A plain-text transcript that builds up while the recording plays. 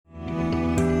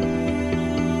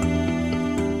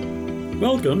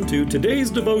Welcome to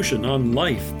today's devotion on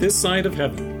life this side of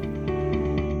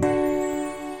heaven.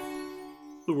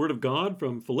 The Word of God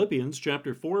from Philippians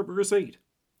chapter 4, verse 8.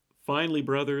 Finally,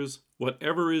 brothers,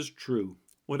 whatever is true,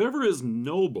 whatever is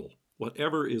noble,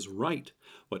 whatever is right,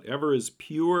 whatever is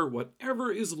pure,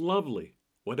 whatever is lovely,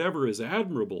 whatever is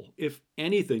admirable, if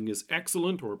anything is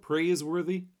excellent or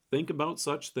praiseworthy, think about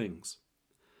such things.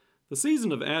 The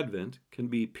season of Advent can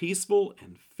be peaceful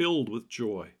and filled with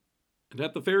joy. And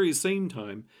at the very same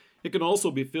time, it can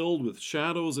also be filled with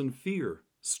shadows and fear,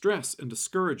 stress and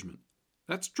discouragement.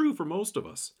 That's true for most of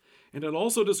us. And it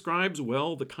also describes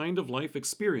well the kind of life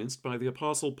experienced by the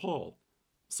Apostle Paul.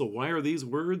 So why are these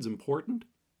words important?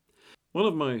 One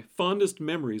of my fondest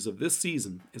memories of this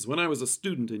season is when I was a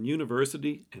student in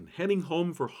university and heading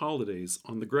home for holidays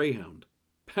on the Greyhound.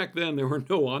 Back then, there were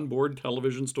no onboard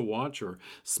televisions to watch or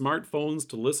smartphones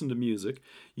to listen to music.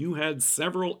 You had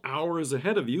several hours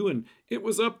ahead of you, and it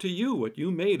was up to you what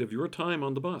you made of your time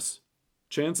on the bus.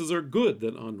 Chances are good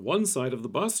that on one side of the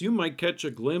bus you might catch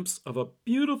a glimpse of a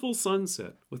beautiful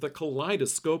sunset with a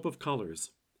kaleidoscope of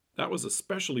colors. That was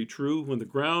especially true when the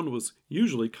ground was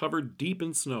usually covered deep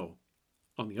in snow.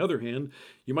 On the other hand,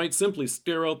 you might simply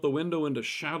stare out the window into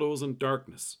shadows and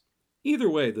darkness. Either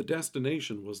way, the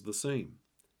destination was the same.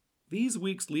 These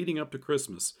weeks leading up to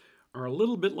Christmas are a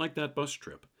little bit like that bus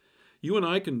trip. You and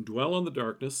I can dwell on the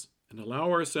darkness and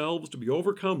allow ourselves to be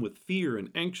overcome with fear and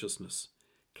anxiousness.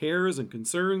 Cares and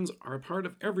concerns are a part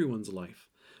of everyone's life,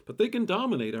 but they can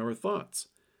dominate our thoughts.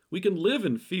 We can live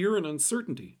in fear and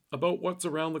uncertainty about what's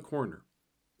around the corner.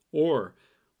 Or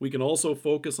we can also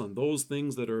focus on those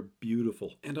things that are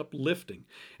beautiful and uplifting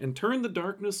and turn the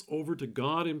darkness over to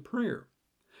God in prayer.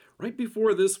 Right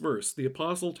before this verse, the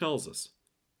apostle tells us,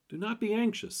 "Do not be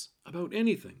anxious about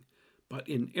anything, but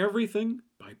in everything,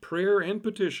 by prayer and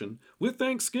petition, with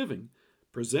thanksgiving,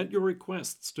 present your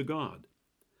requests to God."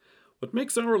 What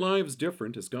makes our lives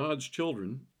different as God's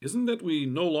children isn't that we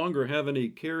no longer have any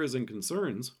cares and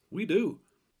concerns. We do.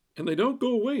 And they don't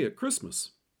go away at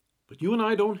Christmas. But you and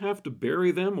I don't have to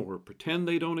bury them or pretend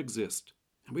they don't exist.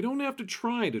 And we don't have to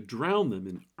try to drown them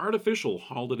in artificial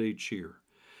holiday cheer.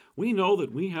 We know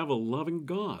that we have a loving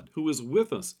God who is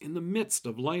with us in the midst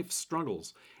of life's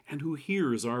struggles and who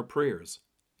hears our prayers.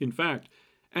 In fact,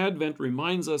 Advent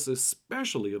reminds us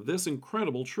especially of this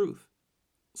incredible truth.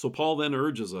 So Paul then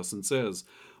urges us and says,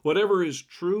 whatever is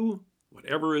true,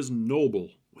 whatever is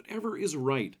noble, whatever is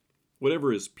right,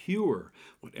 whatever is pure,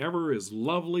 whatever is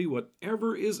lovely,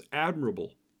 whatever is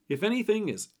admirable, if anything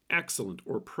is excellent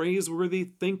or praiseworthy,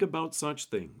 think about such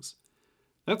things.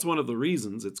 That's one of the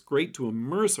reasons it's great to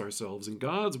immerse ourselves in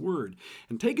God's Word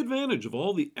and take advantage of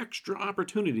all the extra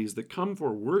opportunities that come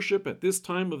for worship at this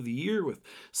time of the year with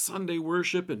Sunday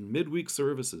worship and midweek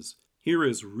services. Here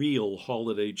is real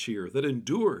holiday cheer that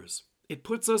endures. It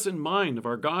puts us in mind of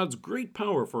our God's great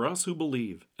power for us who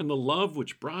believe and the love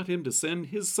which brought Him to send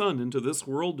His Son into this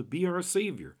world to be our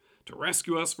Savior, to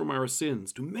rescue us from our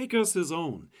sins, to make us His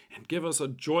own, and give us a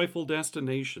joyful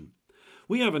destination.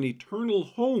 We have an eternal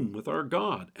home with our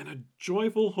God and a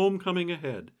joyful homecoming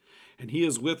ahead, and He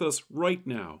is with us right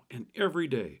now and every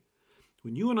day.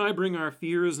 When you and I bring our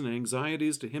fears and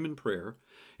anxieties to Him in prayer,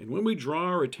 and when we draw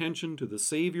our attention to the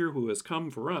Savior who has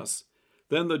come for us,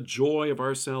 then the joy of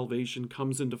our salvation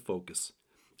comes into focus.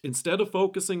 Instead of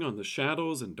focusing on the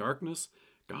shadows and darkness,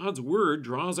 God's Word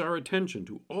draws our attention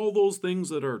to all those things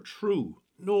that are true,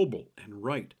 noble, and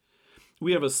right.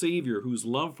 We have a Savior whose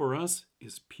love for us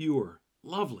is pure,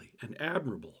 lovely, and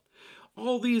admirable.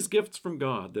 All these gifts from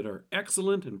God that are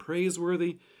excellent and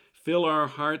praiseworthy fill our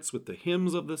hearts with the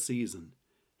hymns of the season.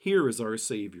 Here is our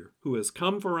Savior, who has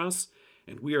come for us,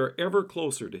 and we are ever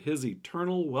closer to His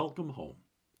eternal welcome home.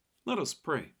 Let us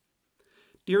pray.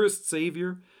 Dearest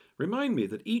Savior, remind me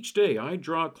that each day I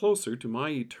draw closer to my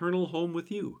eternal home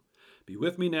with you. Be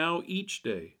with me now each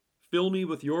day. Fill me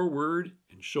with your word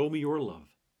and show me your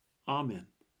love. Amen.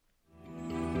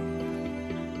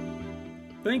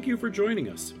 Thank you for joining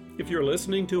us. If you're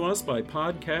listening to us by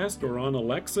podcast or on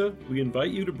Alexa, we invite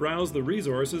you to browse the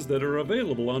resources that are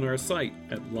available on our site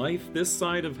at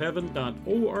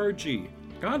lifethissideofheaven.org.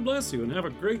 God bless you and have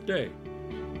a great day.